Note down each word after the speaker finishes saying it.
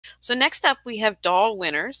So next up, we have Dahl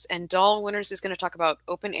Winters, and Dahl Winters is going to talk about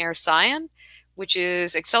OpenAir Cyan, which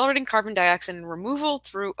is accelerating carbon dioxide removal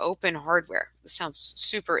through open hardware. This sounds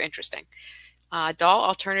super interesting. Dahl,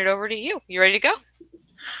 I'll turn it over to you. You ready to go?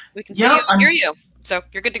 We can see you and hear you, so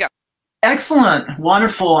you're good to go. Excellent.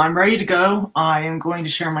 Wonderful. I'm ready to go. I am going to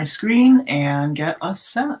share my screen and get us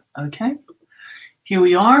set. Okay. Here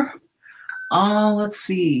we are. Let's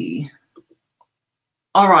see.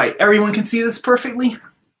 All right. Everyone can see this perfectly?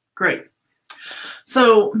 Great.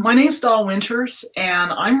 So my name's Dahl Winters,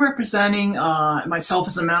 and I'm representing myself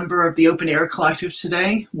as a member of the OpenAir Collective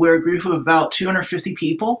today. We're a group of about 250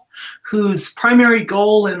 people whose primary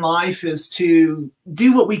goal in life is to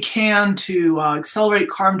do what we can to accelerate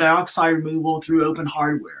carbon dioxide removal through open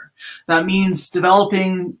hardware. That means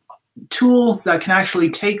developing tools that can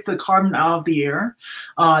actually take the carbon out of the air.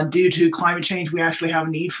 Due to climate change, we actually have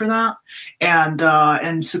a need for that,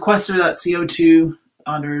 and sequester that CO2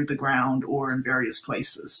 under the ground or in various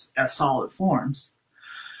places as solid forms.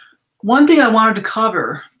 One thing I wanted to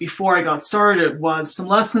cover before I got started was some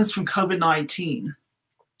lessons from COVID-19.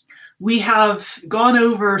 We have gone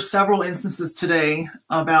over several instances today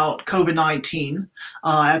about COVID-19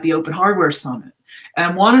 at the Open Hardware Summit.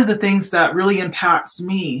 And one of the things that really impacts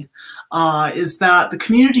me is that the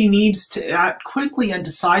community needs to act quickly and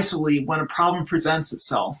decisively when a problem presents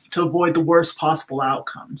itself to avoid the worst possible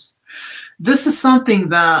outcomes. This is something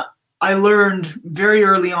that I learned very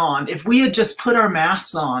early on. If we had just put our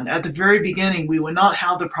masks on at the very beginning, we would not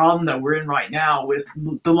have the problem that we're in right now with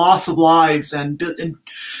the loss of lives and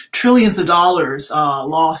trillions of dollars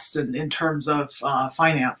lost in terms of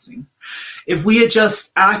financing. If we had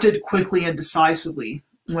just acted quickly and decisively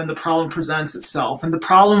when the problem presents itself, and the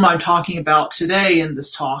problem I'm talking about today in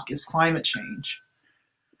this talk is climate change.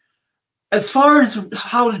 As far as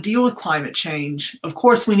how to deal with climate change, of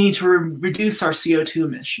course, we need to reduce our CO2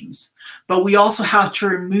 emissions, but we also have to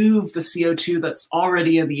remove the CO2 that's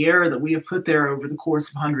already in the air that we have put there over the course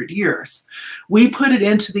of 100 years. We put it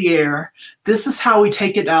into the air. This is how we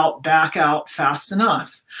take it back out fast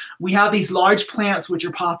enough. We have these large plants which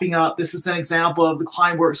are popping up. This is an example of the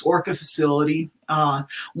Climeworks Orca facility,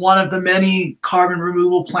 one of the many carbon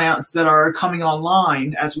removal plants that are coming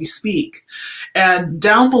online as we speak. And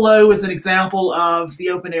down below is an example of the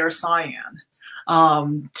OpenAir Cyan.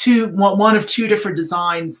 One of two different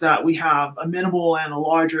designs that we have, a minimal and a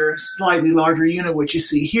larger, slightly larger unit, which you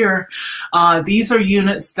see here. These are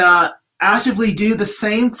units that actively do the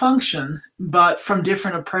same function, but from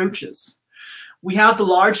different approaches. We have the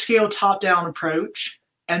large-scale top-down approach,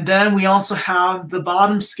 and then we also have the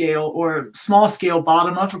bottom-scale or small-scale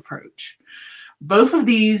bottom-up approach. Both of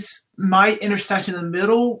these might intersect in the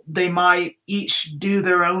middle. They might each do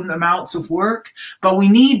their own amounts of work, but we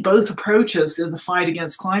need both approaches in the fight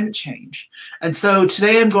against climate change. And so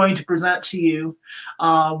today I'm going to present to you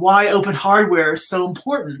why open hardware is so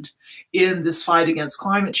important in this fight against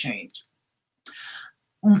climate change.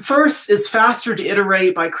 First, it's faster to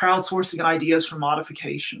iterate by crowdsourcing ideas for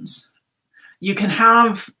modifications. You can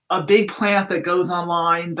have a big plant that goes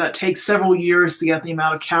online that takes several years to get the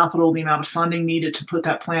amount of capital, the amount of funding needed to put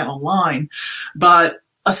that plant online. But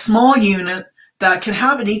a small unit that can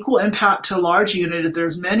have an equal impact to a large unit, if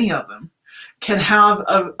there's many of them, can have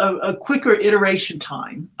a quicker iteration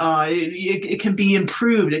time. It can be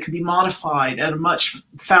improved, it can be modified at a much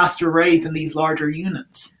faster rate than these larger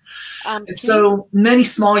units. And so many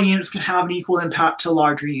small units can have an equal impact to a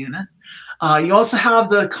larger unit. You also have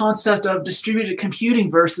the concept of distributed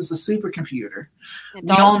computing versus a supercomputer.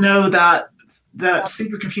 We all know that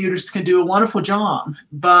supercomputers can do a wonderful job,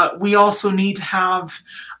 but we also need to have,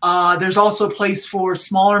 there's also a place for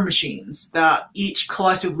smaller machines that each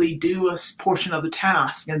collectively do a portion of the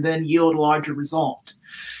task and then yield a larger result.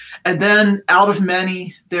 And then out of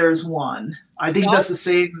many, there's one. I think that's the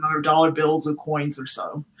same in our dollar bills or coins or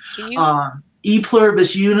so. E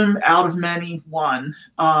pluribus unum, out of many, one.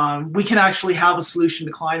 We can actually have a solution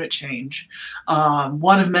to climate change,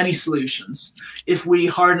 one of many solutions, if we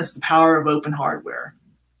harness the power of open hardware.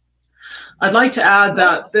 I'd like to add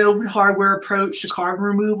that the open hardware approach to carbon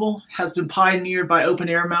removal has been pioneered by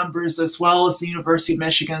OpenAir members as well as the University of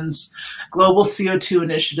Michigan's Global CO2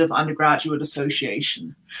 Initiative Undergraduate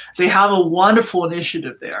Association. They have a wonderful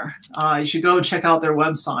initiative there. You should go and check out their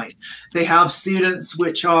website. They have students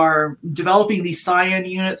which are developing these Cyan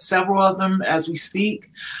units, several of them as we speak.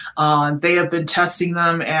 They have been testing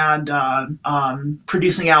them and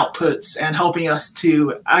producing outputs and helping us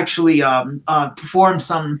to actually perform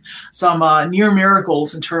some near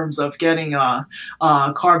miracles in terms of getting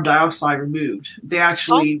carbon dioxide removed. They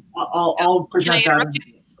actually, I'll present that.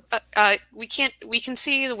 We can't. We can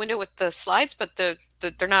see the window with the slides, but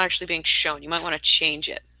they're not actually being shown. You might want to change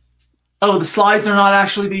it. Oh, the slides are not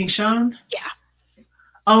actually being shown? Yeah.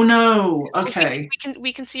 Oh no. Okay.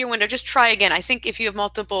 We can see your window. Just try again. I think if you have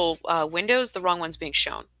multiple windows, the wrong one's being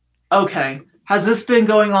shown. Okay. Has this been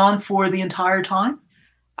going on for the entire time?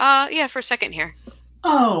 Yeah, for a second here.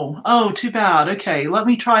 Oh, too bad. Okay, let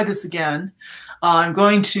me try this again. I'm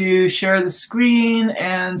going to share the screen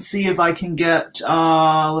and see if I can get,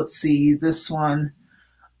 let's see, this one.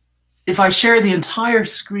 If I share the entire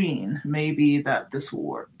screen, maybe this will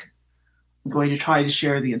work. I'm going to try to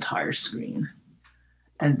share the entire screen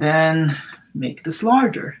and then make this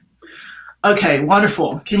larger. Okay,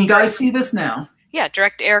 wonderful. Can you guys see this now? Yeah,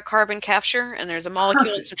 direct air carbon capture, and there's a molecule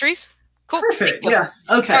Perfect. and some trees. Cool. Perfect, yes,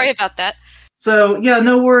 okay. Sorry about that. So yeah,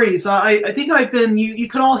 no worries. I think I've been, you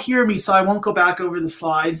could all hear me, so I won't go back over the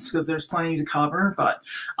slides because there's plenty to cover, but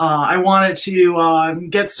I wanted to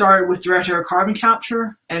get started with direct air carbon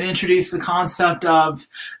capture and introduce the concept of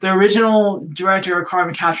the original direct air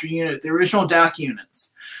carbon capture unit, the original DAC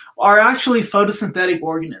units, are actually photosynthetic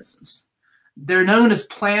organisms. They're known as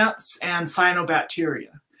plants and cyanobacteria.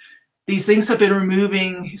 These things have been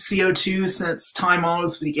removing CO2 since time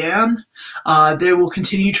almost began. They will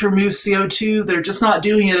continue to remove CO2. They're just not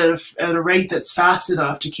doing it at a rate that's fast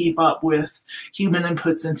enough to keep up with human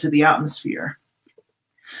inputs into the atmosphere.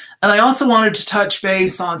 And I also wanted to touch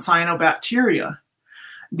base on cyanobacteria.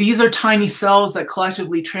 These are tiny cells that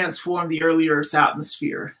collectively transform the early Earth's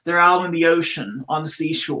atmosphere. They're out in the ocean, on the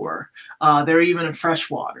seashore. They're even in fresh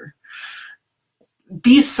water.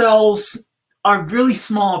 These cells are really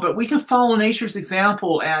small, but we can follow nature's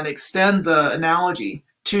example and extend the analogy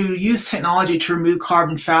to use technology to remove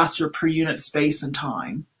carbon faster per unit space and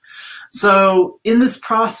time. So in this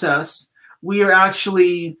process, we are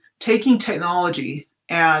actually taking technology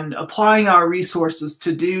and applying our resources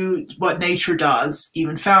to do what nature does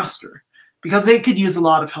even faster, because they could use a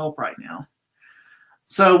lot of help right now.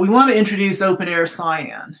 So we want to introduce OpenAir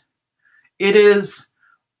Cyan. It is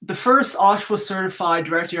the first OSHWA certified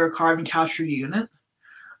direct air carbon capture unit.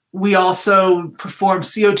 We also perform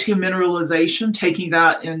CO2 mineralization, taking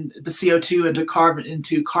that in the CO2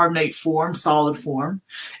 into carbonate form, solid form,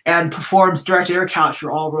 and performs direct air capture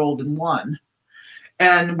all rolled in one.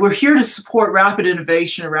 And we're here to support rapid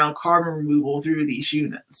innovation around carbon removal through these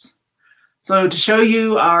units. So to show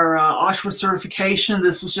you our OSHWA certification,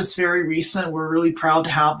 this was just very recent. We're really proud to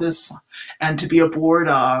have this and to be aboard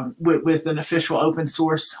with an official open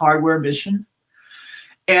source hardware mission.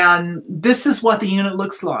 And this is what the unit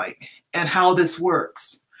looks like and how this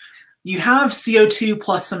works. You have CO2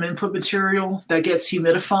 plus some input material that gets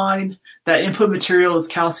humidified. That input material is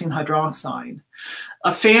calcium hydroxide.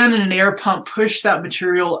 A fan and an air pump push that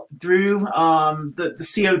material through the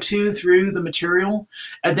CO2 through the material,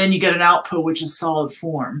 and then you get an output which is solid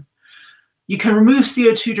form. You can remove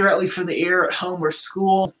CO2 directly from the air at home or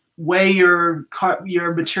school, weigh your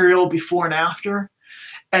material before and after,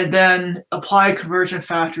 and then apply a conversion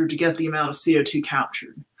factor to get the amount of CO2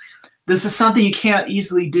 captured. This is something you can't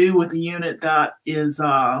easily do with a unit that is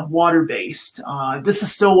water-based. This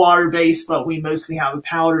is still water-based, but we mostly have a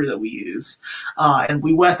powder that we use. And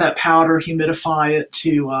we wet that powder, humidify it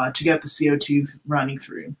to get the CO2 running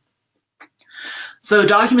through. So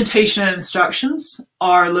documentation and instructions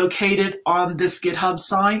are located on this GitHub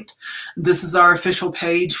site. This is our official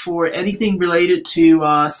page for anything related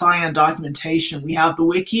to Cyan documentation. We have the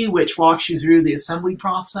wiki, which walks you through the assembly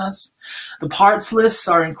process. The parts lists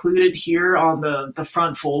are included here on the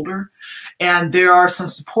front folder. And there are some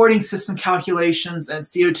supporting system calculations and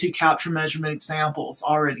CO2 capture measurement examples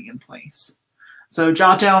already in place. So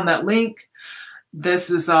jot down that link. This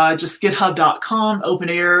is just github.com,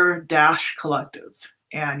 OpenAir-collective,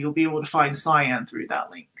 and you'll be able to find Cyan through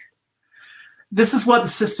that link. This is what the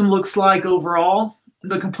system looks like overall.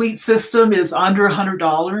 The complete system is under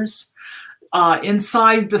 $100.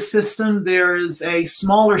 Inside the system, there is a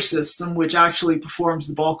smaller system which actually performs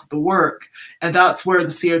the bulk of the work, and that's where the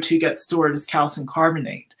CO2 gets stored as calcium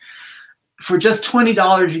carbonate. For just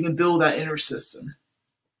 $20, you can build that inner system.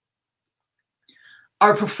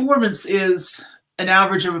 Our performance is an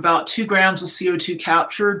average of about 2 grams of CO2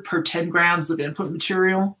 captured per 10 grams of input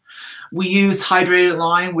material. We use hydrated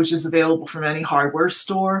lime, which is available from any hardware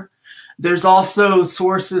store. There's also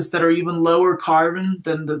sources that are even lower carbon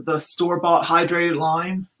than the store-bought hydrated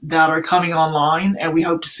lime that are coming online, and we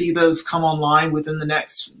hope to see those come online within the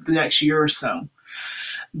next year or so.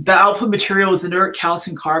 The output material is inert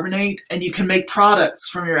calcium carbonate, and you can make products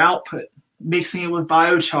from your output, mixing it with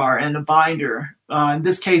biochar and a binder. In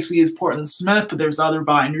this case, we use Portland cement, but there's other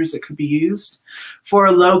binders that could be used for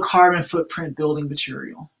a low carbon footprint building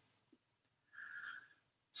material.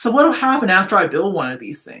 So what will happen after I build one of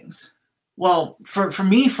these things? Well, for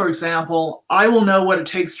me, for example, I will know what it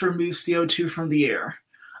takes to remove CO2 from the air.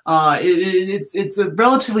 It's a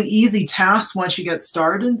relatively easy task once you get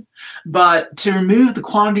started, but to remove the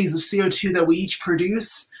quantities of CO2 that we each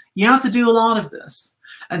produce, you have to do a lot of this.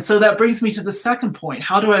 And so that brings me to the second point.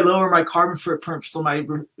 How do I lower my carbon footprint so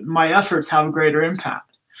my efforts have a greater impact?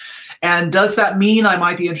 And does that mean I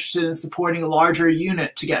might be interested in supporting a larger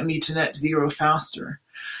unit to get me to net zero faster?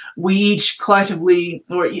 We each collectively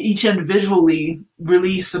or each individually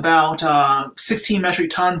release about 16 metric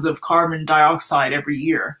tons of carbon dioxide every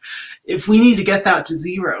year. If we need to get that to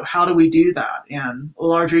zero, how do we do that? And a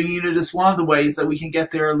larger unit is one of the ways that we can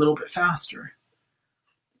get there a little bit faster.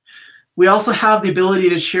 We also have the ability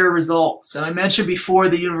to share results. And I mentioned before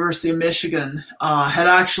the University of Michigan had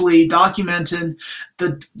actually documented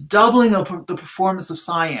the doubling of the performance of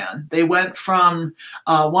cyan. They went from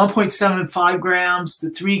 1.75 grams to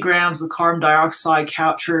 3 grams of carbon dioxide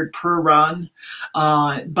captured per run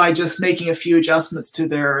by just making a few adjustments to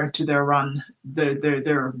their run,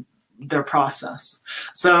 their process.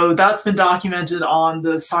 So that's been documented on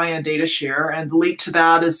the Cyan data share, and the link to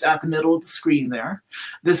that is at the middle of the screen there.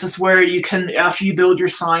 This is where you can, after you build your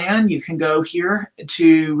Cyan, you can go here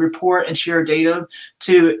to report and share data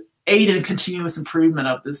to aid in continuous improvement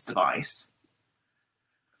of this device.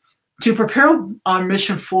 To prepare our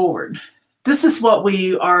mission forward, this is what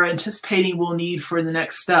we are anticipating we'll need for the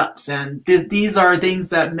next steps. And these are things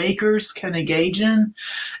that makers can engage in.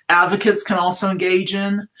 Advocates can also engage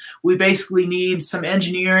in. We basically need some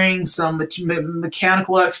engineering, some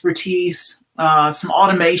mechanical expertise, some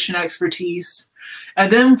automation expertise. And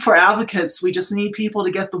then for advocates, we just need people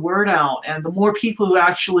to get the word out. And the more people who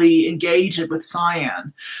actually engage with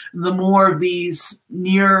Cyan, the more of these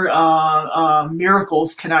near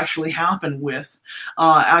miracles can actually happen with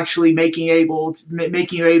actually making you able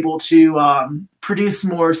to produce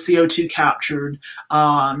more CO2 captured,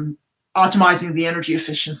 optimizing the energy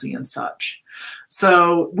efficiency and such.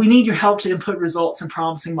 So we need your help to input results and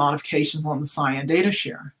promising modifications on the Cyan data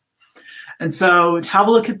share. And so have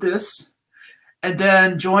a look at this. And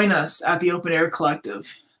then join us at the OpenAir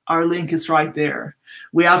Collective. Our link is right there.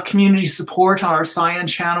 We have community support on our Cyan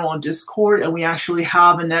channel on Discord, and we actually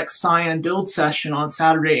have a next Cyan build session on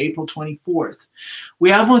Saturday, April 24th. We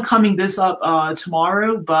have one coming this up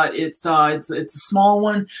tomorrow, but it's a small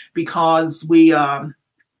one because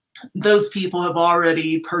those people have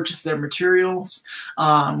already purchased their materials.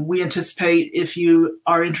 We anticipate if you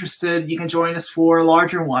are interested, you can join us for a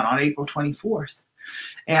larger one on April 24th.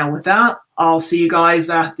 And with that, I'll see you guys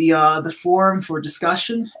at the forum for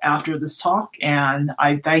discussion after this talk. And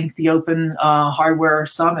I thank the Open Hardware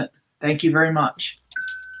Summit. Thank you very much.